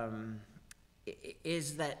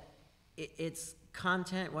is that it's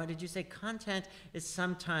content. Why did you say content is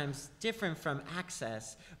sometimes different from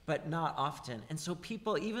access, but not often. And so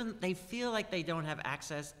people, they feel like they don't have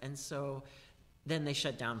access, and so then they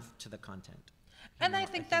shut down to the content. And I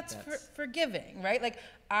think that's forgiving, right? Like,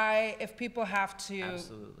 if people have to,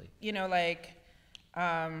 absolutely, you know, like,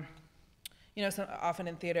 you know, so often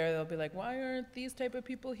in theater, they'll be like, why aren't these type of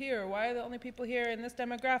people here? Why are the only people here in this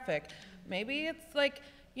demographic? Maybe it's like,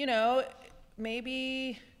 you know,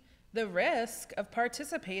 maybe the risk of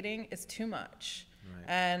participating is too much. Right.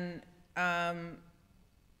 And,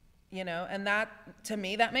 you know, and that, to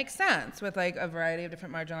me, that makes sense with like a variety of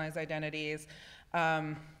different marginalized identities.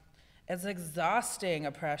 It's exhausting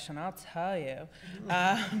oppression, I'll tell you.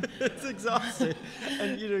 It's exhausting,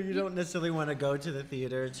 and you don't necessarily want to go to the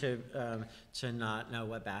theater to not know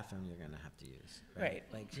what bathroom you're going to have to use. Right.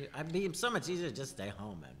 Like, I'd be so much easier to just stay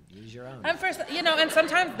home and use your own. And first, you know, and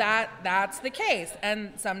sometimes that's the case,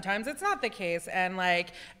 and sometimes it's not the case. And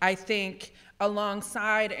like, I think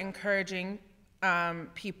alongside encouraging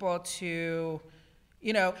people to,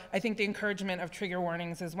 you know, I think the encouragement of trigger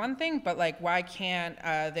warnings is one thing, but like, why can't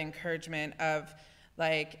the encouragement of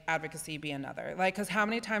like advocacy be another? Like, because how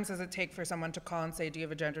many times does it take for someone to call and say, do you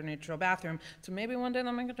have a gender neutral bathroom? So maybe one day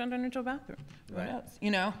they'll make a gender neutral bathroom. Right. What else? You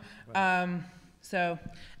know? Right. So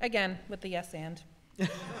again, with the yes and.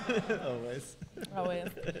 Always. Always.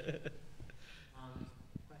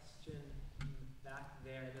 Question back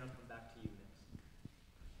there, and then I'll come back to you next.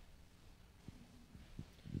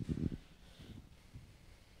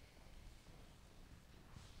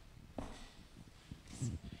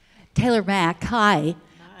 Taylor Mack, hi.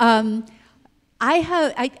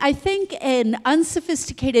 I think an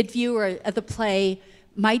unsophisticated viewer of the play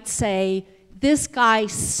might say, this guy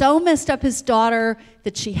so messed up his daughter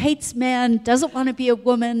that she hates men, doesn't want to be a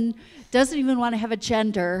woman, doesn't even want to have a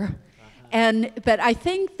gender. But I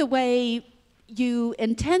think the way you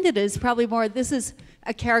intended it is probably more, this is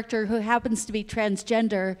a character who happens to be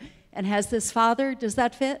transgender and has this father. Does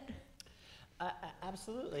that fit?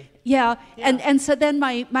 Absolutely. Yeah. And so then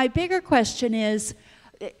my bigger question is,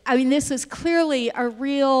 I mean, this is clearly a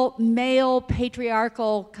real male,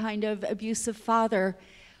 patriarchal kind of abusive father.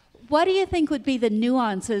 What do you think would be the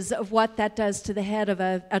nuances of what that does to the head of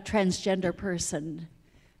a transgender person?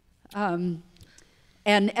 And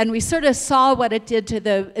we sort of saw what it did to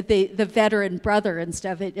the veteran brother and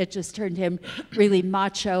stuff. It just turned him really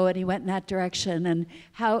macho, and he went in that direction. And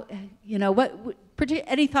how, you know,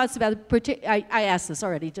 any thoughts about it? I asked this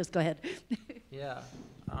already, just go ahead. Yeah.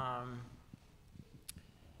 I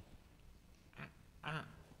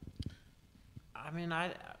mean,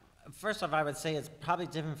 first off, I would say it's probably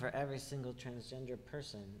different for every single transgender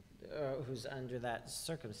person who's under that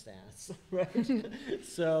circumstance, right?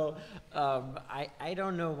 So I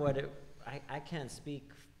don't know what I can't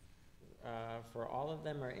speak for all of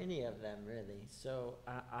them or any of them, really. So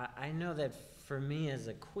I know that for me as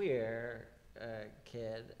a queer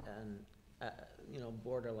kid and, you know,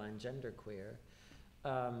 borderline genderqueer,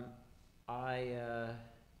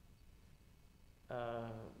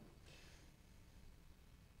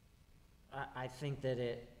 I think that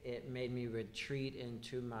it made me retreat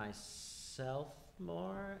into myself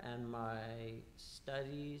more and my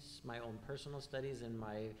studies, my own personal studies, and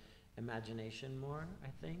my imagination more, I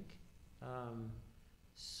think.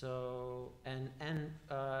 So, and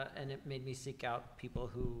it made me seek out people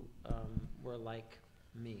who were like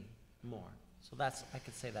me more. So I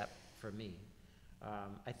could say that for me.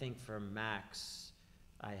 I think for Max,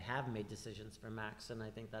 I have made decisions for Max, and I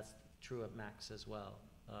think that's true of Max as well.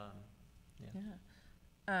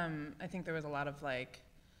 I think there was a lot of like,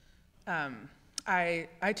 I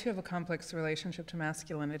too have a complex relationship to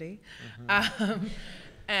masculinity. Mm-hmm.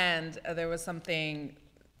 And there was something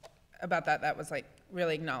about that was like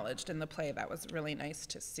really acknowledged in the play that was really nice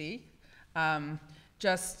to see.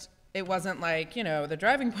 Just it wasn't like, you know, the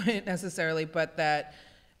driving point necessarily, but that,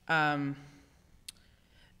 I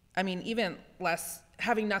mean, even less,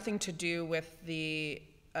 having nothing to do with the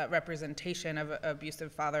representation of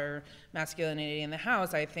abusive father masculinity in the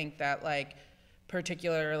house, I think that, like,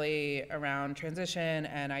 particularly around transition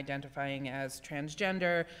and identifying as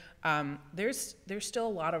transgender, there's still a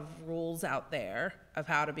lot of rules out there of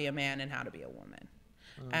how to be a man and how to be a woman.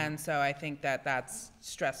 And so I think that that's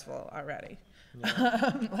stressful already.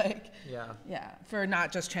 Yeah. Yeah, for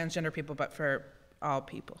not just transgender people, but for all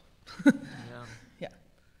people. Yeah. Yeah.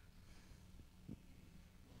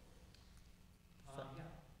 Question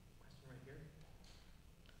right here.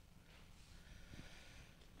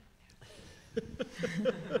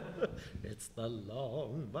 It's the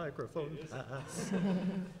long microphone pass.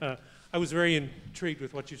 I was very intrigued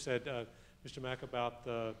with what you said, Mr. Mack, about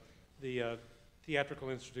the theatrical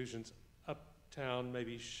institutions uptown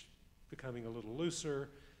maybe becoming a little looser,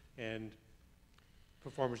 and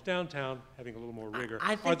performers downtown having a little more rigor.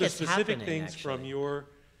 I think Are there it's specific happening, things from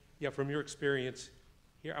actually. from your experience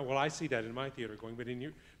here? Well, I see that in my theater going, but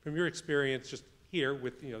from your experience just here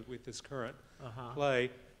with with this current play,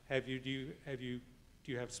 do you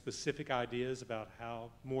have specific ideas about how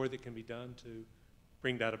more that can be done to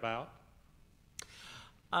bring that about?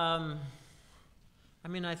 I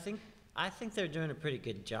mean, I think they're doing a pretty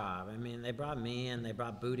good job. I mean, they brought me, and they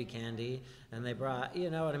brought Booty Candy, and they brought, you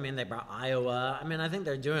know what I mean, they brought Iowa. I mean, I think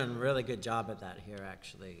they're doing a really good job at that here,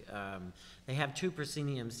 actually. They have 2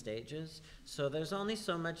 proscenium stages, so there's only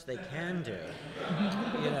so much they can do.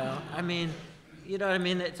 I mean, you know what I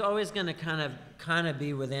mean? It's always going to kind of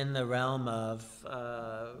be within the realm of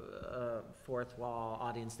fourth wall,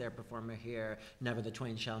 audience there, performer here, never the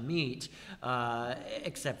twain shall meet,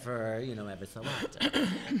 except for ever so often,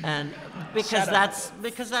 and because that's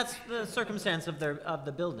the circumstance of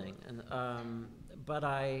the building, and but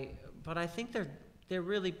I think they're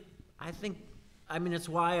really, I mean, it's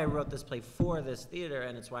why I wrote this play for this theater,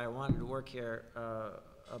 and it's why I wanted to work here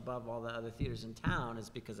above all the other theaters in town, is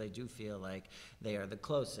because I do feel like they are the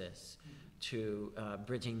closest to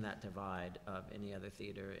bridging that divide of any other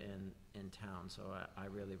theater in town. So I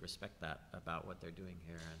really respect that about what they're doing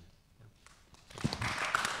here. And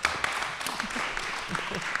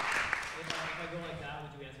If I go like that,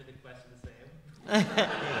 would you answer the question the same?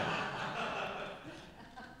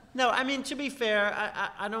 No, I mean, to be fair,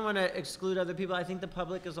 I don't want to exclude other people. I think the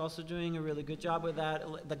public is also doing a really good job with that.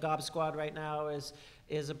 The Gob Squad right now is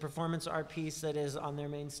a performance art piece that is on their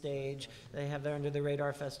main stage. They have their Under the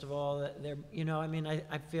Radar Festival. They're, I mean,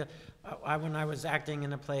 I feel, when I was acting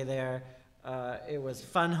in a play there, it was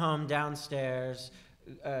Fun Home downstairs.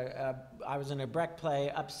 I was in a Brecht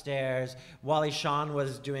play upstairs. Wally Shawn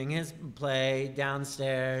was doing his play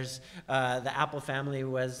downstairs. The Apple Family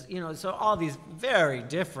was, so all these very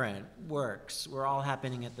different works were all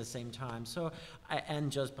happening at the same time. So,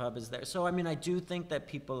 and Joe's Pub is there. So, I mean, I do think that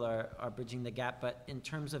people are bridging the gap, but in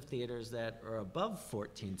terms of theaters that are above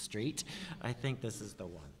 14th Street, I think this is the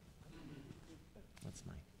one. That's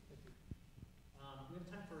mine. We have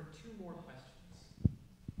time for 2 more questions.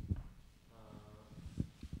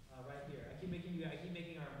 Right here. I keep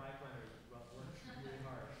making our mic runners work really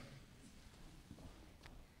hard.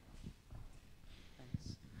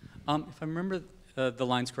 Thanks. If I remember the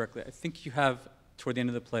lines correctly, I think you have, toward the end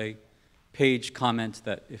of the play, Paige comment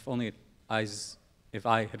that if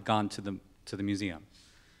I had gone to the museum,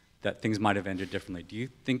 that things might have ended differently. Do you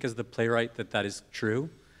think, as the playwright, that is true?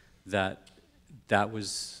 That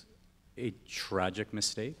was a tragic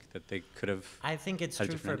mistake, that they could have? I think it's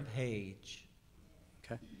true for Paige.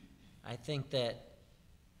 Okay. I think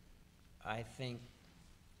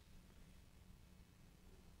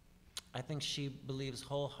she believes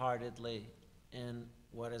wholeheartedly in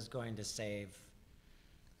what is going to save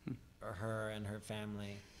her and her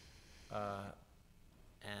family.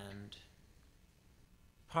 And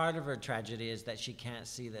part of her tragedy is that she can't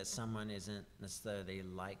see that someone isn't necessarily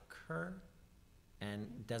like her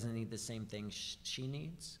and doesn't need the same things she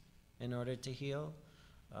needs in order to heal.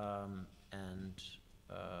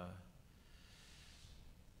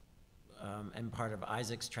 And part of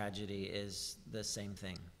Isaac's tragedy is the same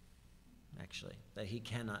thing, actually, that he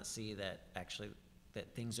cannot see that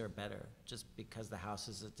things are better. Just because the house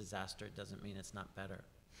is a disaster doesn't mean it's not better.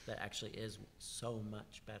 That actually is so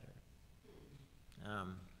much better.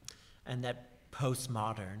 And that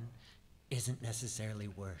postmodern isn't necessarily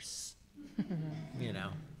worse. I mean,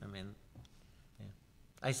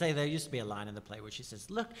 I say there used to be a line in the play where she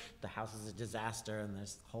says, look, the house is a disaster and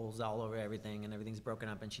there's holes all over everything and everything's broken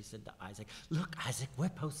up. And she said to Isaac, look, Isaac, we're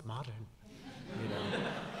postmodern.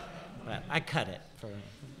 But I cut it for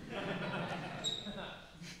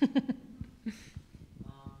Great.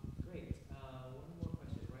 One more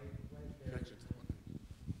question, right there.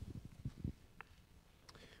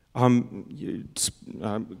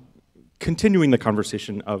 Continuing the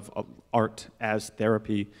conversation of art as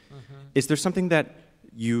therapy, is there something that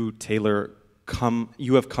you, Taylor,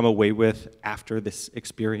 you have come away with after this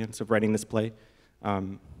experience of writing this play?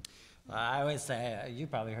 I always say, you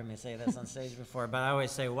probably heard me say this on stage before, but I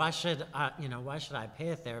always say, why should I pay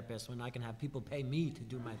a therapist when I can have people pay me to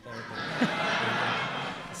do my therapy?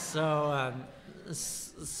 So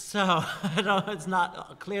it's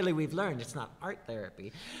not, clearly we've learned it's not art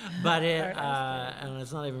therapy, but and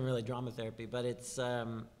it's not even really drama therapy, but it's,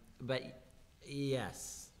 but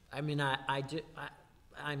yes. I mean,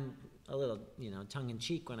 I'm a little,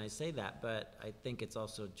 tongue-in-cheek when I say that, but I think it's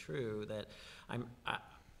also true that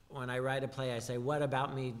when I write a play, I say, what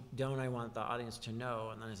about me don't I want the audience to know?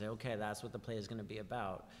 And then I say, okay, that's what the play is going to be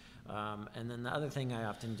about. And then the other thing I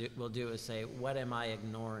often will do is say, what am I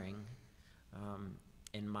ignoring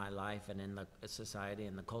in my life and in the society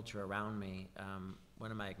and the culture around me?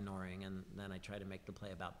 What am I ignoring? And then I try to make the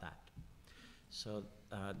play about that. So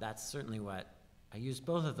that's certainly what I use,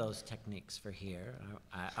 both of those techniques for here.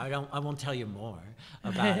 I won't tell you more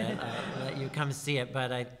about it. I'll let you come see it.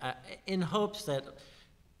 But I in hopes that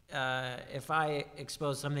if I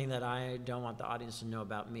expose something that I don't want the audience to know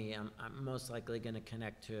about me, I'm most likely going to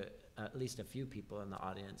connect to at least a few people in the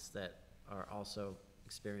audience that are also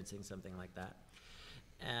experiencing something like that,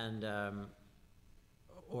 and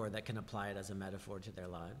or that can apply it as a metaphor to their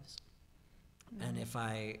lives. And if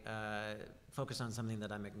I focus on something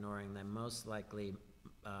that I'm ignoring, then most likely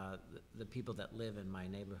the people that live in my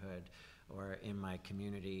neighborhood or in my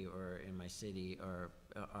community or in my city are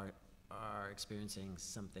experiencing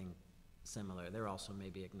something similar. They're also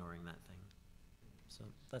maybe ignoring that thing. So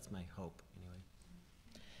that's my hope, anyway.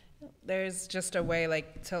 There's just a way,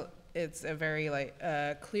 it's a very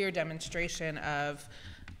clear demonstration of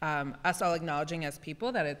us all acknowledging as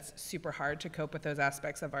people that it's super hard to cope with those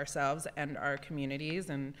aspects of ourselves and our communities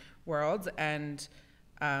and worlds, and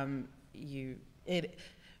we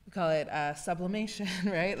call it sublimation,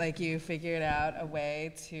 right? Like you figured out a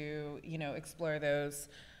way to, explore those.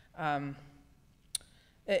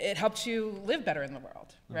 It helps you live better in the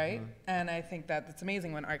world, right? And I think that it's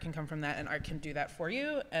amazing when art can come from that, and art can do that for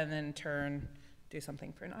you, and then do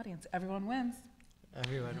something for an audience. Everyone wins.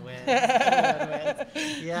 Everyone wins. Everyone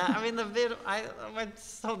wins. Yeah, I mean, I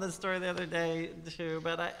told this story the other day too,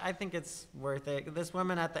 but I think it's worth it. This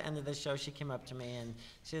woman at the end of the show, she came up to me, and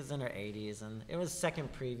she was in her 80s, and it was second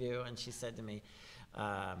preview, and she said to me,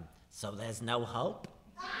 so there's no hope?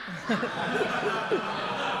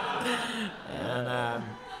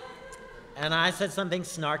 And I said something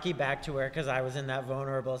snarky back to her because I was in that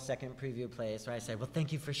vulnerable second preview place where I said, well,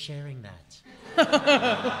 thank you for sharing that.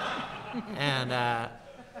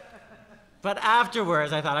 But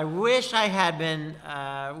afterwards, I thought, I wish I had been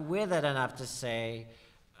with it enough to say,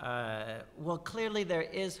 well, clearly there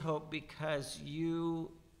is hope because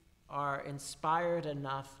you are inspired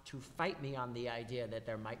enough to fight me on the idea that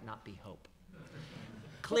there might not be hope.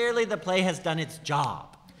 Clearly the play has done its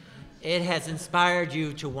job. It has inspired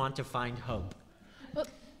you to want to find hope. Well,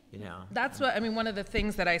 that's what, one of the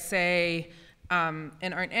things that I say in Art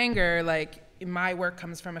and Anger, my work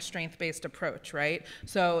comes from a strength-based approach, right?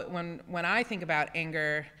 So when I think about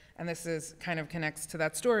anger, and this is kind of connects to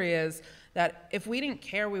that story, is that if we didn't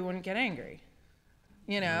care, we wouldn't get angry.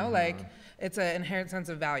 It's an inherent sense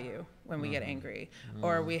of value when we get angry,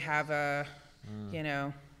 or we have a,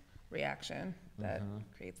 reaction that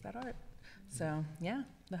creates that art. So yeah,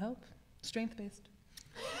 the hope, strength-based.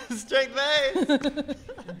 Strength-based. Yeah,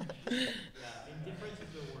 indifference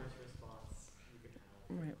is the worst response you can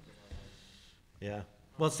have. Right. Yeah.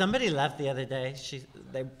 Well, somebody left the other day.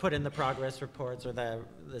 They put in the progress reports or the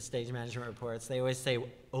stage management reports. They always say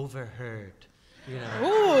overheard.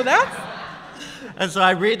 Ooh, that's. And so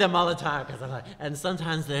I read them all the time because I'm like, and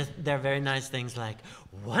sometimes they're very nice things like,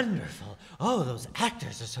 wonderful. Oh, those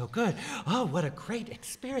actors are so good. Oh, what a great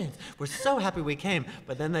experience. We're so happy we came.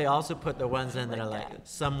 But then they also put the ones in that are like,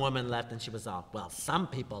 some woman left and she was all, well, some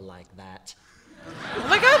people like that. Oh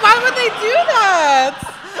my God, why would they do that?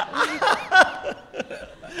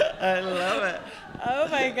 I love it. Oh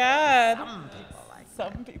my God. Some people like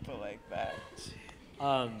Some people like that.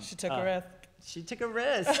 She took a risk. She took a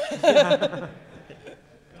risk.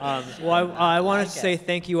 Well, I wanted to say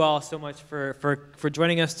thank you all so much for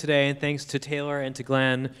joining us today, and thanks to Taylor and to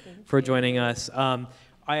Glenn for joining us.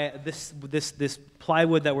 This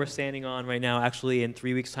plywood that we're standing on right now, actually in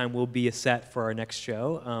 3 weeks' time, will be a set for our next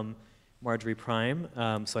show, Marjorie Prime.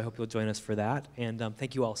 So I hope you'll join us for that. And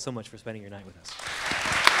thank you all so much for spending your night with us.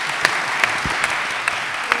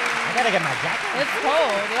 I gotta get my jacket. It's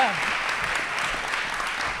cold, yeah.